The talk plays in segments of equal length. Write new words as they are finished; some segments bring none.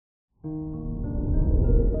Good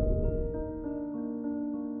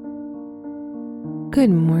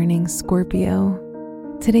morning,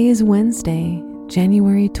 Scorpio. Today is Wednesday,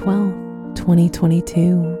 January 12th,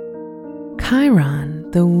 2022. Chiron,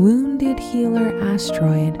 the wounded healer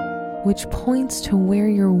asteroid, which points to where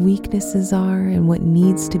your weaknesses are and what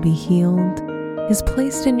needs to be healed, is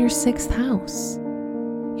placed in your 6th house.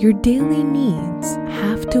 Your daily needs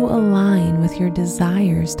have to align with your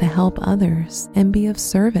desires to help others and be of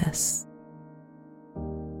service.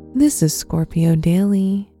 This is Scorpio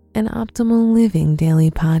Daily, an Optimal Living Daily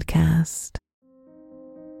podcast.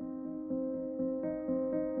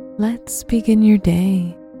 Let's begin your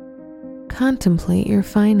day. Contemplate your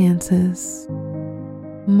finances.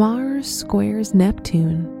 Mars squares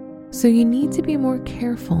Neptune, so you need to be more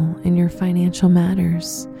careful in your financial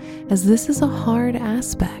matters, as this is a hard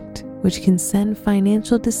aspect which can send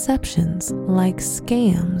financial deceptions like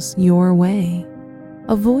scams your way.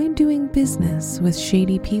 Avoid doing business with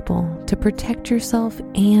shady people to protect yourself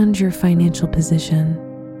and your financial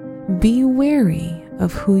position. Be wary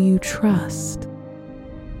of who you trust.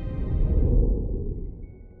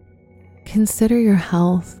 Consider your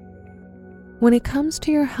health. When it comes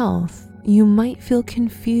to your health, you might feel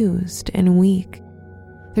confused and weak.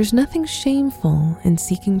 There's nothing shameful in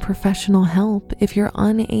seeking professional help if you're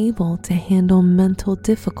unable to handle mental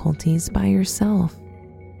difficulties by yourself.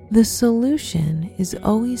 The solution is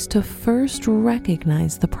always to first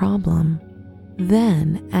recognize the problem,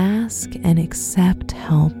 then ask and accept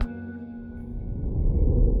help.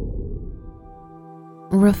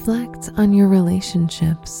 Reflect on your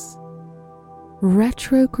relationships.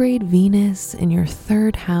 Retrograde Venus in your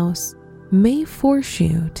 3rd house may force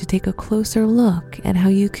you to take a closer look at how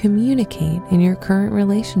you communicate in your current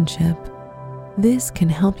relationship. This can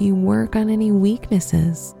help you work on any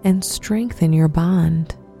weaknesses and strengthen your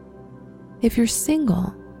bond. If you're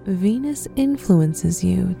single, Venus influences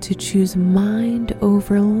you to choose mind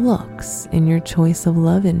over looks in your choice of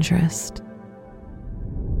love interest.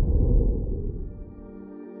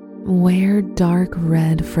 Wear dark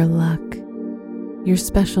red for luck. Your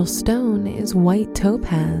special stone is white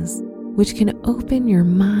topaz, which can open your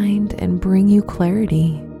mind and bring you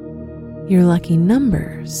clarity. Your lucky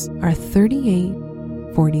numbers are 38,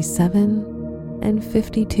 47, and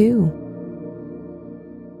 52.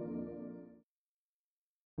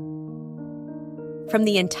 From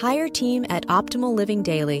the entire team at Optimal Living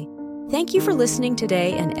Daily, thank you for listening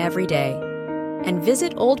today and every day. And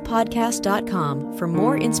visit oldpodcast.com for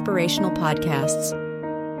more inspirational podcasts.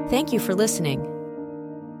 Thank you for listening.